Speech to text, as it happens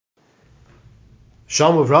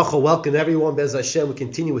Shalom Avracha, welcome everyone. Bez Hashem, we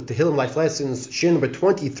continue with Tehillim Life Lessons, Shir number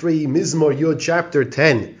 23, Mizmor Yud, chapter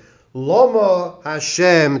 10. Lama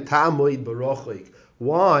Hashem ta'amoid barochik.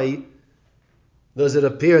 Why does it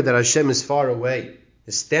appear that Hashem is far away,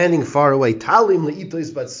 is standing far away? Talim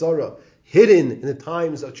le'itois batzara, hidden in the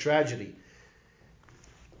times of tragedy.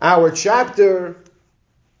 Our chapter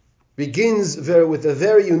begins with a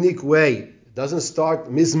very unique way. It doesn't start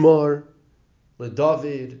Mizmor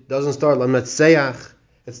LeDavid, doesn't start LaMetzeach.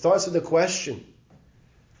 It starts with a question.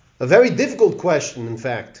 A very difficult question, in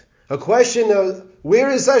fact. A question of, where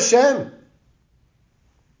is Hashem?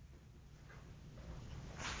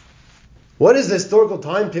 What is the historical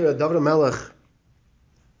time period David HaMelech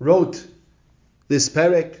wrote this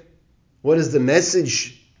perek? What is the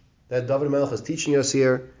message that David HaMelech is teaching us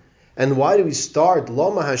here? And why do we start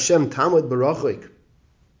Lama Hashem Tamod Barachik?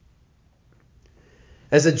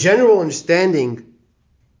 As a general understanding,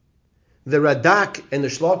 the Radak and the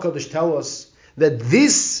Shlach Kodesh tell us that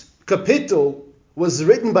this kapitel was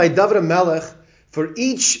written by David HaMelech for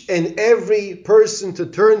each and every person to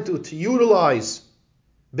turn to utilize.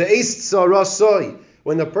 Be'ez tzarasoi,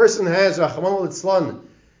 when a person has Rachmana litzlan,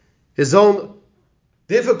 his own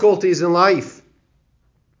difficulties in life,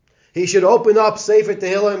 he should open up Sefer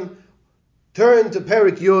Tehillim, turn to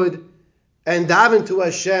Perek Yud, and daven to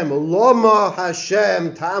Hashem, Lama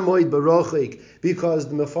Hashem ta'amoid barochik, because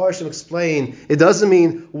the Mefarshim explain, it doesn't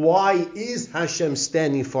mean why is Hashem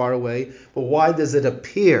standing far away, but why does it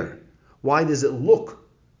appear? Why does it look?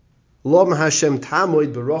 Lama Hashem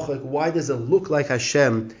ta'amoid barochik, why does it look like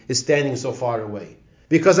Hashem is standing so far away?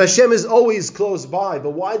 Because Hashem is always close by,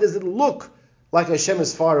 but why does it look like Hashem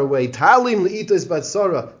is far away? Talim le'itos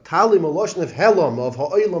batzara, talim a lashon of helam, of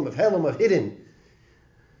ha'olam, of helam, of hidden.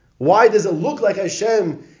 Why does it look like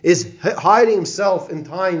Hashem is hiding himself in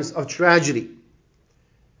times of tragedy?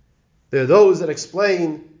 There are those that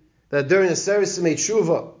explain that during the Seres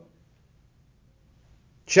Tshuva,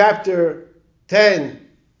 chapter 10,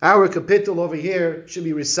 our kapitel over here should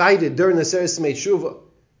be recited during the Seres Tshuva.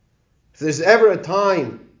 If there's ever a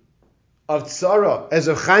time of tzara, as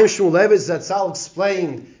Chaim Shmulevitz Zatzal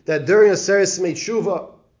explained, that during a Seres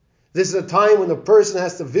Tshuva, this is a time when the person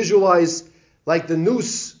has to visualize like the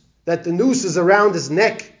noose, that the noose is around his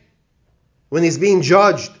neck when he's being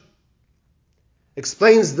judged.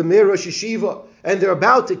 Explains the Mir Rosh Yeshiva, and they're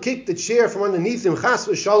about to kick the chair from underneath him, chas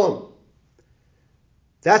v'shalom.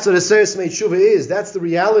 That's what a Seres Tshuva is. That's the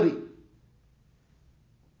reality.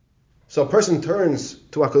 So a person turns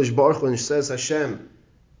to HaKadosh Baruch Hu and says, Hashem,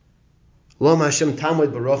 Lama Hashem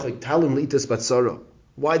Tamod Barochik, Talim Litas Batzara.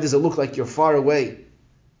 Why does it look like you're far away?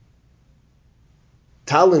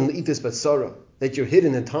 Talim Litas Batzara, that you're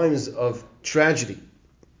hidden in times of tragedy.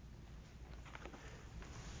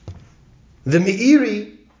 The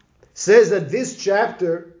Meiri says that this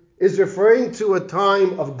chapter is referring to a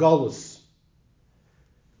time of Galus,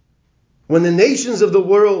 when the nations of the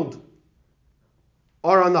world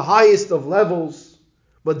are on the highest of levels,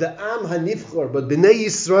 but the Am HaNivchar, but Bnei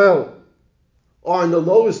Yisrael, are on the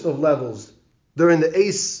lowest of levels during the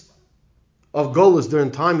Ace of Galus, during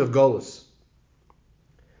time of Galus.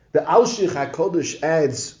 The Alshich HaKodesh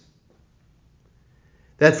adds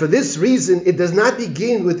that for this reason it does not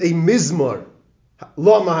begin with a Mizmor.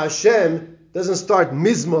 Lama Hashem doesn't start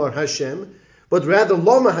Mizmor Hashem, but rather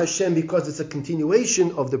Lama Hashem, because it's a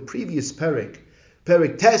continuation of the previous Perek.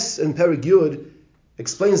 Perek Tes and Perek Yud,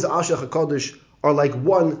 explains the Alshich HaKodesh, are like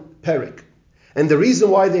one Perek. And the reason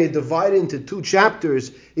why they are divided into two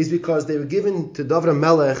chapters is because they were given to David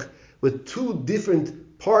HaMelech with two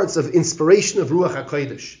different parts of inspiration of Ruach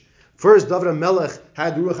HaKodesh. First, David HaMelech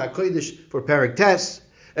had Ruach HaKodesh for Perek Tes,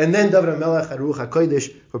 and then David HaMelech had Ruach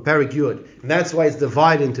HaKodesh for Perek Yud. And that's why it's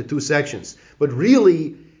divided into two sections. But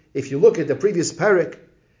really, if you look at the previous Perek,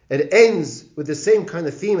 it ends with the same kind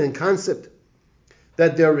of theme and concept,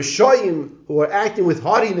 that there are Rishayim who are acting with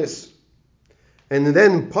haughtiness. And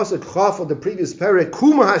then Pasuk Chaf of the previous Perek,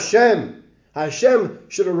 Kuma Hashem, Hashem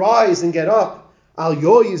should arise and get up. Al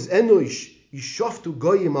Yoyiz Enosh, Yishoftu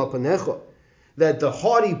Goyim Al Panecha, that the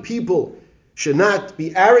haughty people should not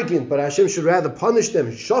be arrogant, but Hashem should rather punish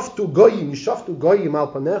them. Shoftu Goyim, Yishoftu Goyim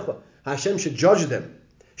Al Panecha, Hashem should judge them.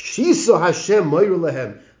 Shisa Hashem Moir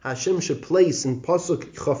Lehem, Hashem should place in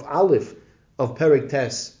Pasuk Chaf Aleph of Perek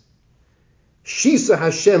Tes. Shisa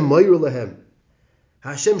Hashem Moir Lehem,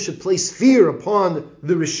 Hashem should place fear upon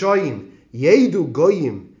the Rishayim. Yedu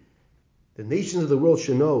Goyim, the nations of the world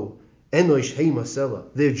should know, Enosh Hei Masela,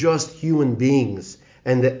 they're just human beings.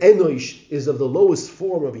 And the Enosh is of the lowest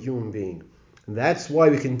form of a human being. And that's why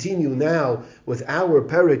we continue now with our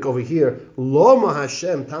parak over here. Loma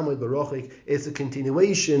Hashem Tamid Barochik. It's a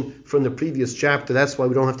continuation from the previous chapter. That's why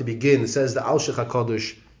we don't have to begin. It says the Al Shech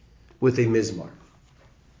HaKadosh with a mizmar.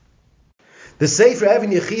 The Sefer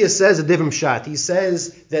Even Yechiyah says a different shot. He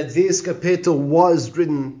says that this kapitel was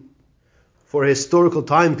written for a historical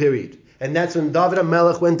time period. And that's when David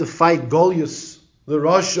HaMelech went to fight Goliath, the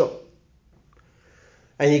Rasha.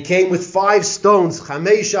 And he came with 5 stones,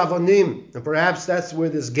 Chamesh Avanim. And perhaps that's where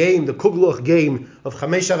this game, the Kugluch game of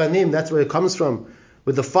Chamesh Avanim, that's where it comes from.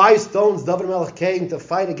 With the 5 stones, David HaMelech came to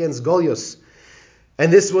fight against Goliath.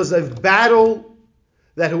 And this was a battle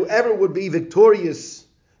that whoever would be victorious,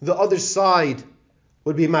 the other side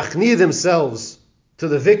would be machni themselves to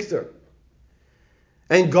the victor.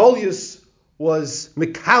 And Goliath was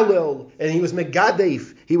Mikalel, and he was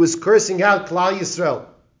Megadef. He was cursing out Klal Yisrael.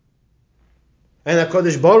 And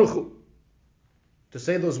HaKadosh Baruch Hu, to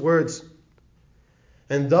say those words.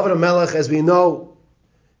 And David HaMelech, as we know,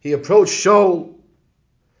 he approached Shaul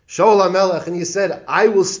HaMelech, and he said, I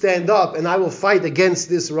will stand up and I will fight against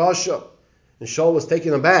this Rasha. And Shaul was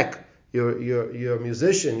taken aback. You're a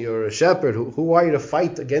musician, you're a shepherd. Who are you to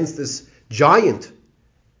fight against this giant?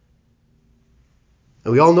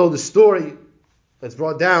 And we all know the story that's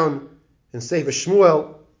brought down in Sefer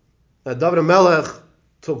Shmuel, that David HaMelech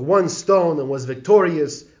took 1 stone and was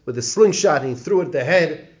victorious with a slingshot, and he threw it at the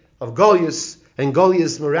head of Goliath, and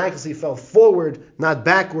Goliath miraculously fell forward, not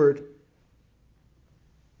backward.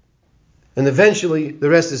 And eventually, the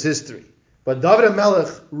rest is history. But David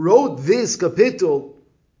HaMelech wrote this kapitel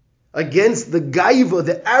against the gaiva,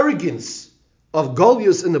 the arrogance of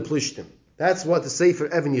Goliath and the Plishtim. That's what the Sefer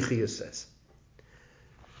Even Yechiyah says.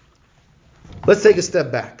 Let's take a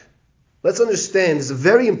step back. Let's understand, it's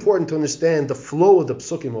very important to understand the flow of the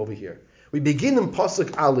psukim over here. We begin in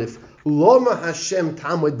Pasuk Aleph, Loma Hashem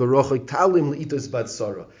Tamid Barochik Talim Leitos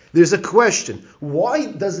Batsara. There's a question. Why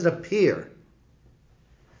does it appear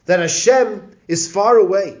that Hashem is far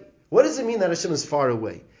away? What does it mean that Hashem is far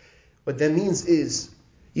away? What that means is,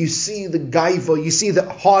 you see the gaiva, you see the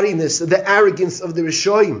haughtiness, the arrogance of the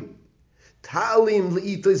Rishoyim. Talim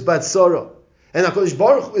Leitos Batsara. And HaKadosh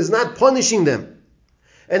Baruch Hu is not punishing them.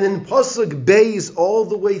 And in Pasuk Beis all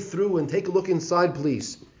the way through, and take a look inside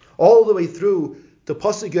please, all the way through to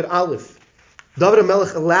Pasuk Yud Aleph, David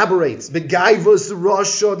HaMelech elaborates, Begaivos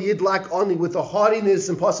Rasha Yidlak Ani, with the haughtiness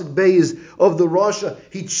in Pasuk Beis of the Rasha.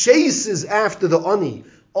 He chases after the Ani.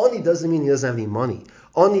 Ani doesn't mean he doesn't have any money.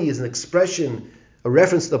 Ani is an expression, a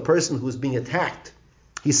reference to the person who is being attacked.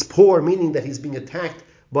 He's poor, meaning that he's being attacked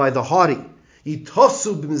by the haughty.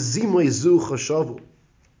 Yitasu b'mzimay zu chashavu.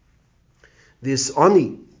 This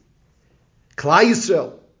Ani, Klal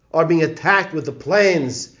Yisrael, are being attacked with the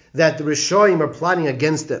plans that the Rishoyim are plotting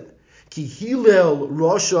against them. Ki hilel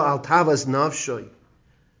Rasha al tavas nafshay.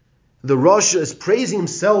 The Rasha is praising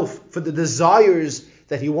himself for the desires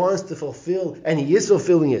that he wants to fulfill, and he is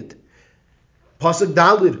fulfilling it. Pasuk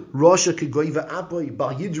Dalid, Rasha kigoiva apoy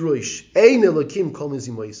bal yidrosh ein elokim kol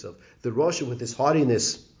mizimaysav. The Rasha, with his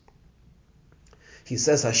haughtiness, he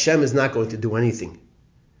says Hashem is not going to do anything.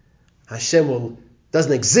 Hashem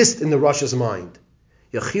doesn't exist in the Rasha's mind.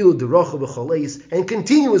 Yachilu derocha b'chaleis, and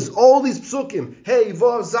continues all these psukim. Hey,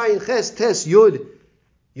 vav, zayin, ches, tes, yud,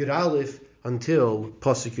 yud aleph, until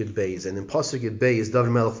Pasuk Yud Beis. And in Pasuk Yud Beis,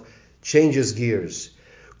 David HaMelech changes gears.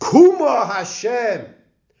 Kuma Hashem.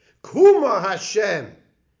 Kuma Hashem.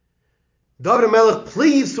 David HaMelech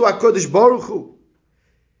pleads to HaKadosh Baruch Hu.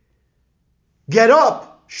 Get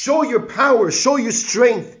up. Show your power. Show your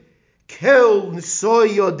strength. Kel nisoy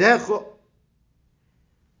yodecha.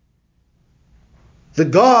 The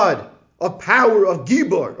God of power, of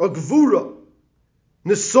Gibor, of Gvura.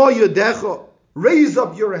 Nisoy yodecha. Raise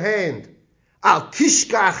up your hand. Al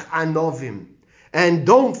tishkach anovim. And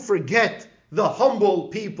don't forget the humble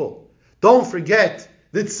people. Don't forget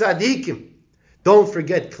the tzaddikim. Don't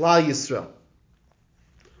forget Klal Yisrael.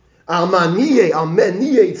 Al maniyeh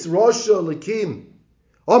tzrosha lekim.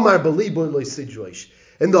 Omar belibo loisidroish.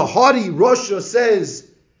 And the haughty Rasha says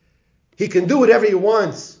he can do whatever he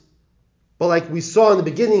wants. But like we saw in the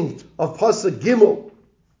beginning of Pasuk Gimel,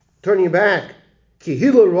 turning back,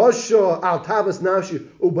 Kihila Rasha al Tavas Nafshi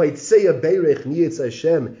Ubaitseya Beirech Niyetz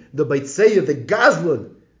Hashem, the Baitseya, the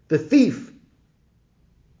Gazlan, the thief.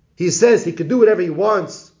 He says he can do whatever he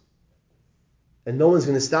wants, and no one's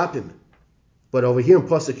going to stop him. But over here in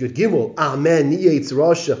Pasuk Yud Gimel, Amen Niyetz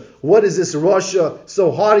Rasha. What is this Rasha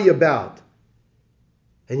so haughty about?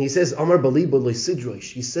 And he says, Amar Baliba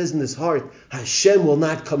Loisidrosh. He says in his heart, Hashem will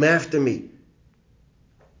not come after me.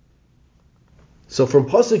 So from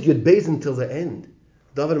Pasuk Yud Beis until the end,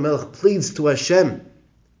 David HaMelech pleads to Hashem.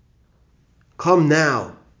 Come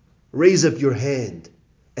now, raise up your hand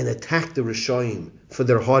and attack the Rishoyim for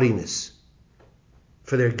their haughtiness,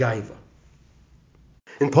 for their gaiva.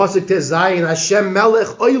 In Pasuk Tezayin, Hashem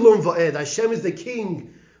Melech Oilum Va'ed. Hashem is the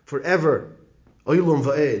king forever. Oilum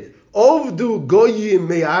Va'ed. Ovdu Goyim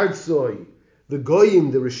Me'artzoi. The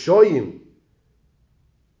Goyim, the Rishoyim,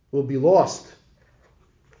 will be lost,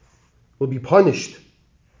 will be punished.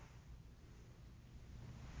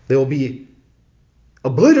 They will be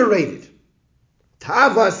obliterated.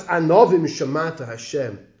 Tavas Anovim Shamata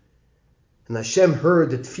Hashem. And Hashem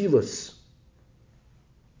heard the tefillos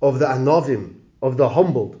of the Anovim, of the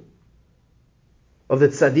humbled, of the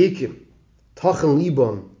tzaddikim. Tochen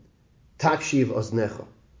libon, takshiv oznecha.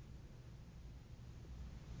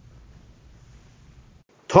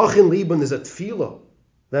 Tochen libon is a tefillah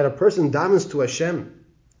that a person davens to Hashem,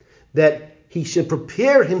 that he should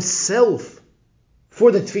prepare himself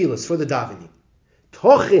for the tefillas, for the davening.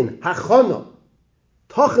 Tochen hachana,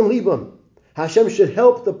 tochen libon. Hashem should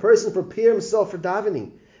help the person prepare himself for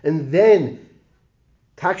davening, and then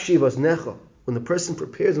takshiv oznecha. When the person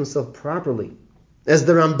prepares himself properly, as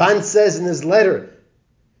the Ramban says in his letter,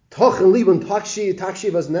 Tochen libon takshiv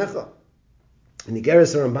oznecha. In the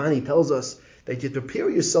Geras Ramban, he tells us that you prepare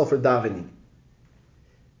yourself for davening.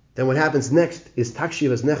 Then what happens next is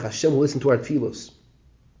takshiv oznecha. Hashem will listen to our tefillos.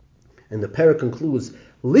 And the parah concludes,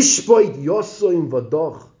 Lishpoit yosoim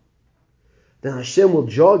vadoch. Then Hashem will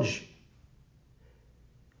judge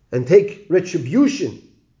and take retribution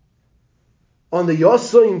on the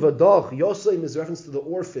yosoim vadoch. Yosoim is reference to the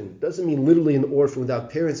orphan. It doesn't mean literally an orphan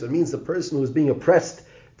without parents, but it means the person who is being oppressed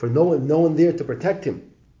for no one there to protect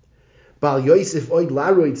him. Bal Yosef oid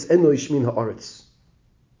laroitz eno ishmin haaretz.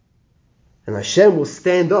 And Hashem will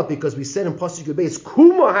stand up, because we said in Pasuk Yud,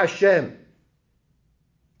 Kuma Hashem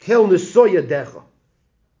kel nesoya decha.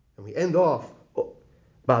 And we end off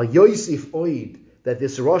Bal Yosef oid, that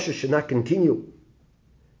this Rasha should not continue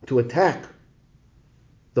to attack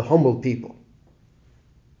the humble people.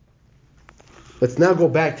 Let's now go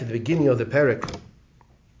back to the beginning of the parak,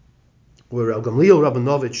 where Rav Gamliel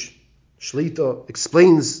Rabinovich Shlita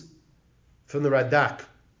explains from the Radak.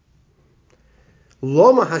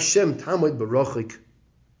 Loma Hashem Tamod Barochik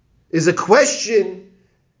is a question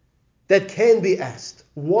that can be asked.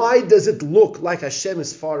 Why does it look like Hashem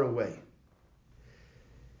is far away?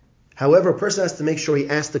 However, a person has to make sure he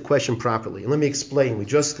asks the question properly. And let me explain. We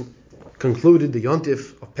just concluded the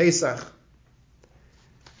Yontif of Pesach.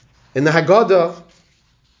 In the Haggadah,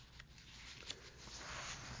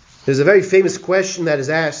 there's a very famous question that is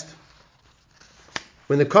asked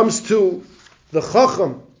when it comes to the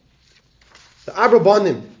Chacham, the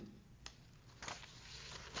Abrabanim.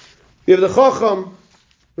 We have the Chacham,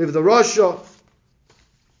 we have the Rasha.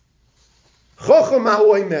 Chacham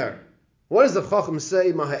Mahu Omer. What does the Chacham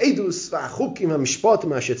say? Maha'edus va'achukim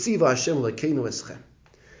ha'mishpatim ha'shetziva Hashem lekeinu eschem.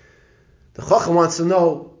 The Chacham wants to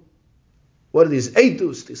know, what are these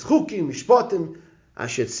edus, these chukim, mishpatim,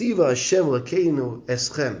 ashetziva Hashem lekeinu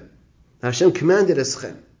eschem. Hashem commanded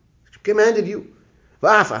eschem. Commanded you.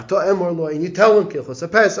 V'afah to'emor lo, and you tell him, kilchos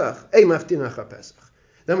ha'pesach, ei maftinach ha'pesach.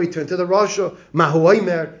 Then we turn to the Rasha, mahu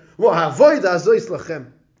oimer, v'havoid azois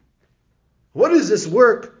lachem. What is this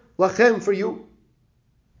work, lachem, for you?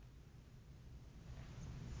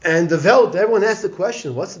 And the Veld, everyone asks the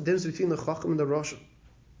question, what's the difference between the Chacham and the Rasha?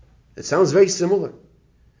 It sounds very similar.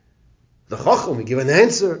 The Chacham, we give an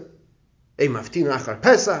answer. Ei maftin achar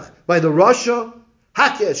Pesach. By the Rasha,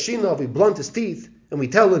 Hakeh Shina, we blunt his teeth, and we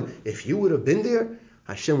tell him, if you would have been there,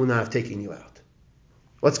 Hashem would not have taken you out.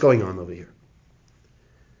 What's going on over here?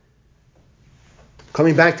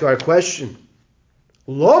 Coming back to our question,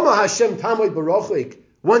 Loma Hashem Tamoid Barochik.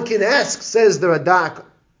 One can ask, says the Radak,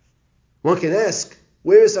 one can ask,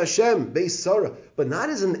 where is Hashem? Beis Sarah. But not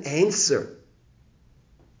as an answer.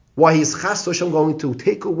 Why he's Chas Hashem going to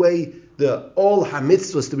take away all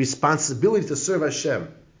hamitzvahs, the responsibility to serve Hashem.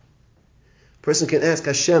 A person can ask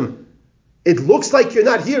Hashem, it looks like you're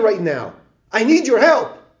not here right now. I need your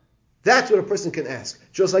help. That's what a person can ask.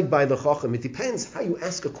 Just like by the Chacham. It depends how you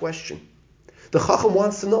ask a question. The Chacham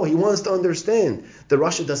wants to know. He wants to understand. The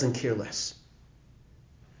Rasha doesn't care less.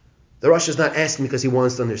 The Rasha is not asking because he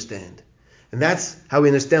wants to understand. And that's how we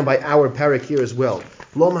understand by our parak here as well.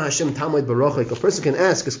 Loma Hashem Tamoid Barochik. A person can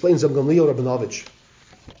ask, explains Rav Gamliel Rabinovich.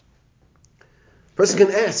 A person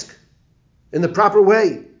can ask in the proper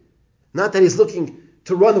way. Not that he's looking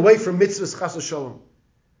to run away from mitzvahs chas v'sholom.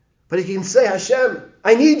 But he can say, Hashem,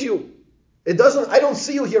 I need you. I don't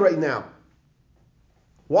see you here right now.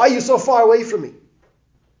 Why are you so far away from me?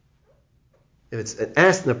 If it's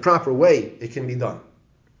asked in a proper way, it can be done.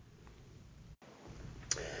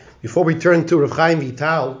 Before we turn to Rav Chaim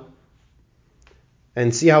Vital,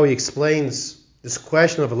 and see how he explains this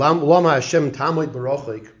question of Lama Hashem Tamoid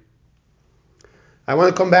Barochik, I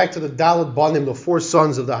want to come back to the Dalet Banim, the four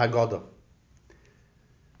sons of the Haggadah.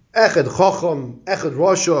 Echad Chacham, Echad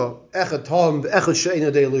Rasha, Echad Tam, Echad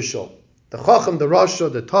She'ena De'elisha. The Chacham, the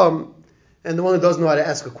Rasha, the Tam, and the one who doesn't know how to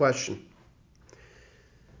ask a question.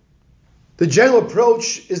 The general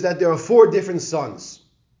approach is that there are four different sons.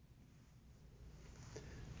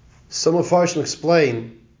 Some of Farshim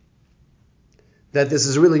explain that this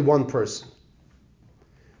is really one person.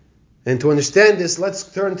 And to understand this,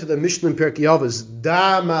 let's turn to the Mishnah in Pirkei Avos.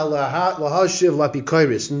 Dama lahashiv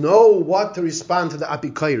lapikairis. Know what to respond to the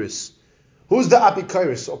apikairis. Who's the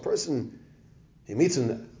apikairis? So a person, he meets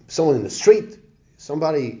someone in the street,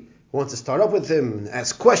 somebody wants to start up with him and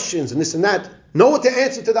ask questions and this and that. Know what to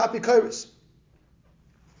answer to the apikairis.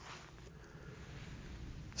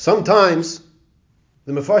 Sometimes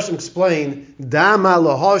the Mefarshim explain Dama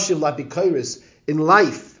lahashiv lapikairis. In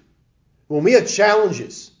life, when we have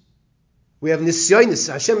challenges, we have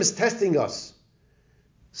nisyonis, Hashem is testing us.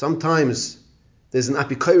 Sometimes there's an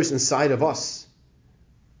apikairis inside of us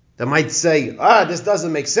that might say, this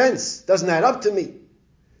doesn't make sense, doesn't add up to me.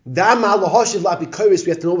 Dama lahashiv lapikairis, we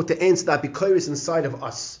have to know what to answer the apikairis inside of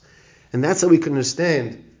us. And that's how we can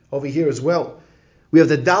understand over here as well. We have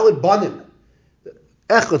the Dalet Banim,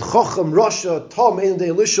 Echad Chacham Rasha Tam Ein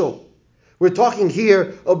De'elisha. We're talking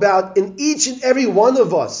here about in each and every one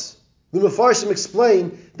of us. The Mefarshim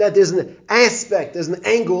explain that there's an aspect, there's an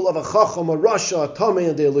angle of a Chacham, a Rasha, a Tamei,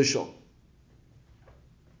 and a Elisha.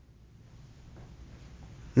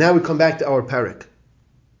 Now we come back to our parak.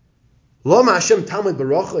 Lama Hashem Talmud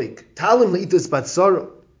Barochik, Talim Leitus Batsara.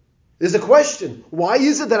 There's a question. Why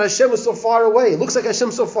is it that Hashem is so far away? It looks like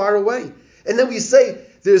Hashem's so far away. And then we say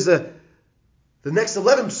the next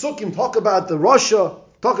 11 psukim talk about the Rasha,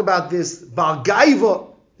 talk about this Baal Gaiva,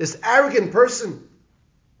 this arrogant person.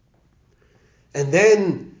 And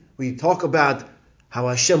then we talk about how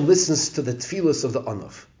Hashem listens to the tefillos of the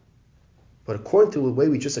Anav. But according to the way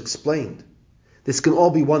we just explained, this can all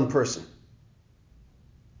be one person.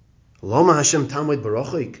 Lama Hashem Talmud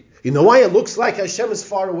Barochik. You know why it looks like Hashem is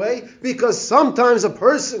far away? Because sometimes a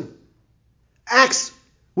person acts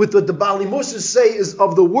with what the Bali Moshe say is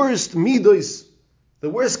of the worst midos, the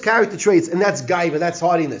worst character traits, and that's gaiva, that's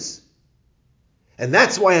haughtiness. And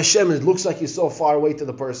that's why Hashem, it looks like he's so far away to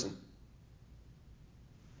the person.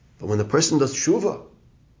 But when the person does tshuva,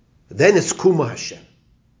 then it's kuma Hashem.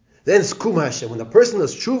 Then it's kuma Hashem. When the person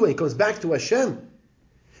does tshuva, he comes back to Hashem,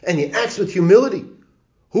 and he acts with humility.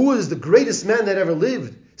 Who is the greatest man that ever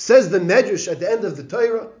lived? Says the Medrash at the end of the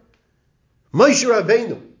Torah, Moshe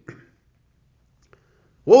Rabbeinu.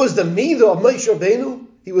 What was the midah of Moshe Rabbeinu?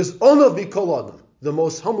 He was onav b'kol adam, the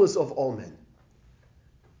most humblest of all men.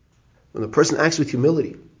 When a person acts with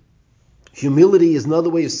humility, humility is another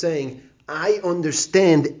way of saying, I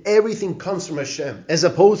understand everything comes from Hashem, as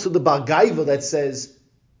opposed to the Baal Gaiva that says,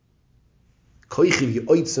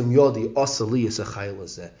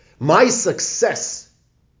 my success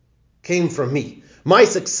came from me. My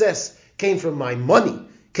success came from my money,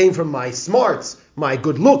 came from my smarts, my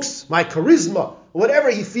good looks, my charisma,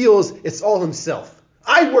 whatever he feels, it's all himself.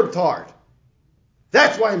 I worked hard.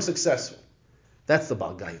 That's why I'm successful. That's the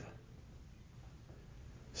Baal Gaiva.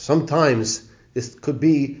 Sometimes this could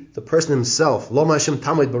be the person himself, Lama Hashem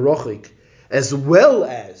Talmud Barochik, as well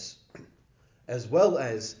as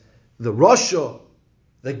the Rasha,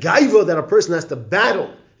 the Gaiva that a person has to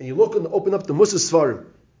battle. And you look and open up the Musa Svarim,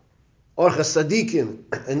 Orchas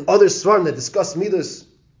Sadiqim, and other Svarim that discuss Midas,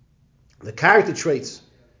 the character traits.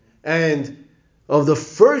 And of the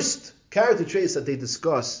first character traits that they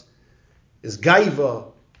discuss is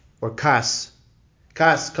Gaiva or Kas.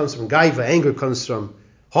 Kas comes from Gaiva, anger comes from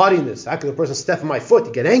haughtiness. How can a person step on my foot?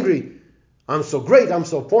 You get angry. I'm so great, I'm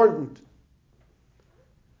so important.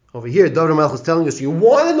 Over here, David Melch is telling us, you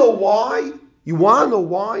want to know why? You want to know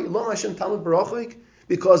why? Lo Hashem Talmud Barochik?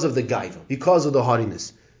 Because of the Gaiva, because of the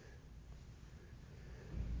haughtiness.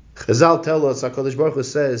 Chazal tell us, HaKadosh Baruch Hu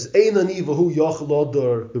says, Einani v'hu yochel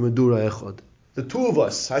odor b'medura echad. The two of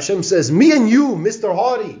us, Hashem says, me and you, Mr.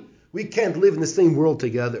 Haughty, we can't live in the same world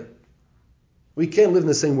together. We can't live in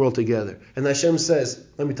the same world together. And Hashem says,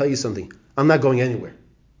 let me tell you something, I'm not going anywhere.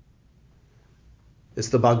 It's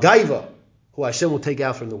the Baal Gaiva who Hashem will take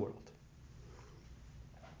out from the world.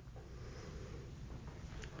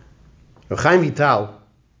 Rav Chaim Vital,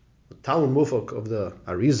 the Talmud Mufak of the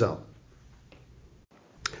Arizal,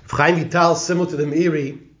 Rav Chaim Vital, similar to the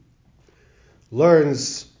Meiri,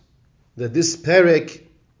 learns that this perek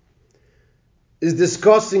is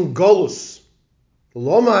discussing Golus.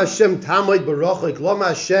 Loma Hashem Talmud Barochik, Loma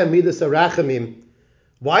Hashem Midas Arachamim.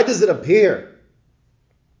 Why does it appear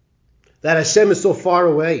that Hashem is so far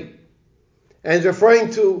away. And it's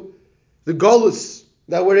referring to the Golus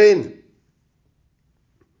that we're in.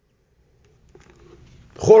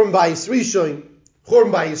 Churban Bayis Rishon,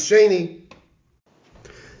 Churban Bayis Sheni.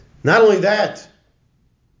 Not only that,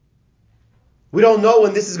 we don't know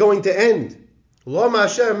when this is going to end. Lama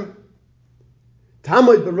Hashem,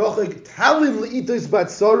 Tamoid Baruchik, Talim Le'itos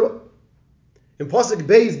Batzara. In Pasuk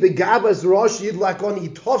Beis, Begabas Rosh Yidlakon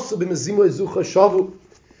Yitofsu B'Mezimo Ezucha Shavu.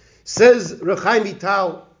 Says Rechaim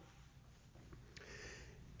Vital,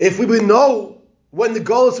 if we would know when the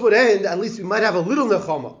Golus would end, at least we might have a little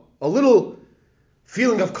nechama, a little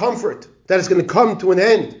feeling of comfort that it's going to come to an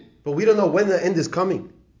end. But we don't know when the end is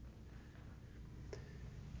coming.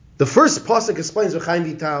 The first pasuk explains Rechaim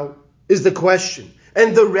Vital is the question,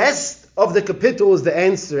 and the rest of the capital is the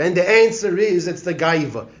answer. And the answer is it's the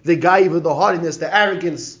gaiva, the haughtiness, the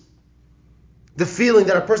arrogance, the feeling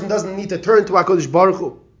that a person doesn't need to turn to HaKadosh Baruch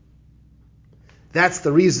Hu. That's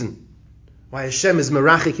the reason why Hashem is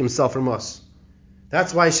merachik himself from us.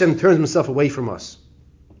 That's why Hashem turns himself away from us.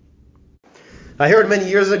 I heard many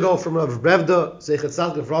years ago from Rav Brevda, Zeichat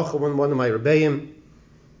Tzaddik Livracha, one of my Rebbeim,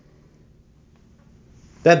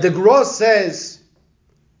 that the Gra says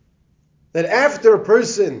that after a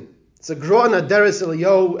person, it's a Gra Naderes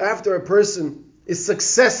Eliyahu, after a person is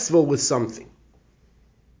successful with something,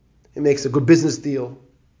 he makes a good business deal,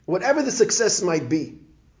 whatever the success might be,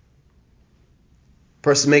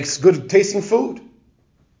 person makes good tasting food,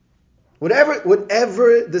 whatever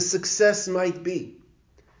the success might be,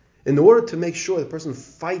 in order to make sure the person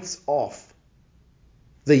fights off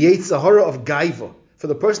the Yetzer Hara of Gaiva, for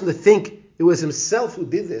the person to think it was himself who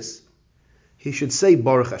did this, he should say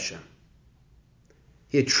Baruch Hashem.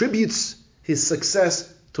 He attributes his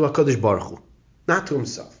success to HaKadosh Baruch Hu, not to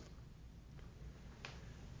himself.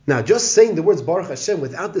 Now, just saying the words Baruch Hashem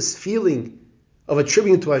without this feeling of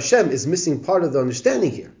attributing to Hashem is missing part of the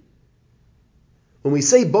understanding here. When we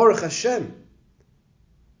say Baruch Hashem,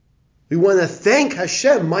 we want to thank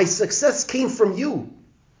Hashem, my success came from you.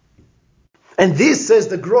 And this, says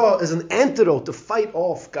the Gra, is an antidote to fight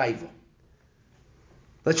off Gaiva.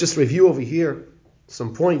 Let's just review over here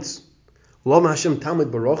some points. Lama Hashem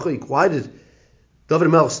Talmud Baruch. Why did David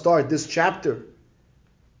Melech start this chapter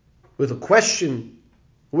with a question?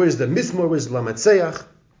 Where's the Mizmor? Where's the Lamatzeach?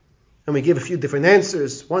 And we give a few different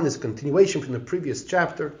answers. One is continuation from the previous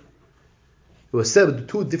chapter. It was said with the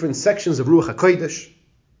two different sections of Ruach HaKodesh.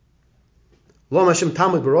 Lama Hashem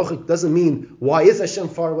Talmud Baruch doesn't mean why is Hashem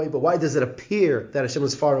far away, but why does it appear that Hashem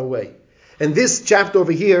is far away? And this chapter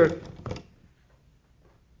over here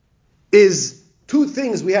is two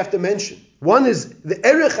things we have to mention. One is the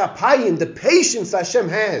Erech HaPayim, the patience Hashem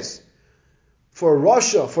has for a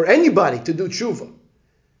Rasha, for anybody to do tshuva.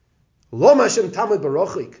 Lama Hashem Talmud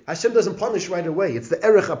Baruch, Hashem doesn't punish right away. It's the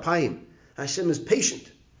Erech HaPayim. Hashem is patient.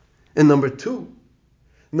 And number two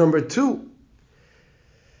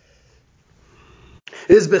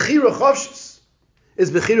is Bechira Chavshus.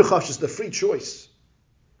 Is Bechira Chavshus, the free choice.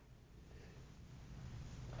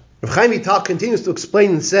 Rav Chaim Vital continues to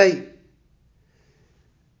explain and say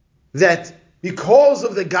that because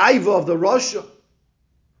of the gaiva of the Rasha,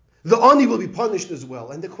 the Ani will be punished as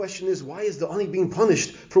well. And the question is, why is the Ani being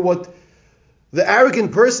punished for what the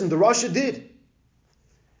arrogant person, the Rasha, did?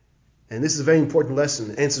 And this is a very important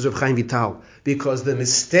lesson, answers Rav Chaim Vital, because the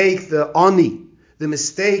mistake the Ani, the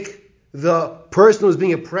mistake the person who was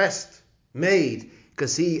being oppressed made,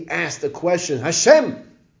 because he asked the question, Hashem,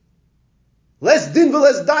 less din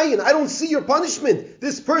v'less dayin, I don't see your punishment.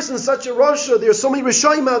 This person is such a Rasha, there are so many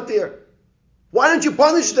Rishaim out there. Why don't you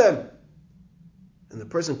punish them? And the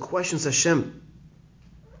person questions Hashem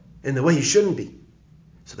in the way he shouldn't be.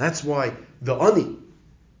 So that's why the Ani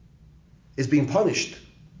is being punished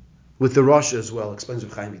with the Rasha as well, explains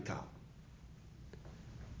Rav Chaim Vital.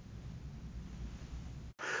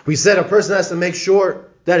 We said a person has to make sure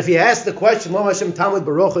that if he asks the question, Lama Hashem Talmud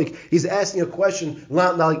Baruch, he's asking a question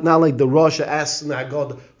not like the Rasha asks in the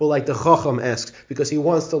Haggadah, but like the Chacham asks, because he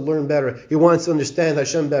wants to learn better. He wants to understand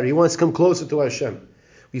Hashem better. He wants to come closer to Hashem.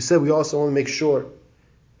 We said we also want to make sure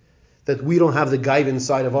that we don't have the gaiva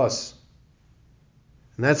inside of us.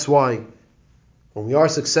 And that's why when we are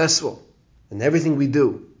successful in everything we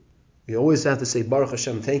do, we always have to say Baruch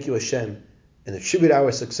Hashem, thank you Hashem, and attribute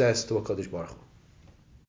our success to HaKadosh Baruch Hu.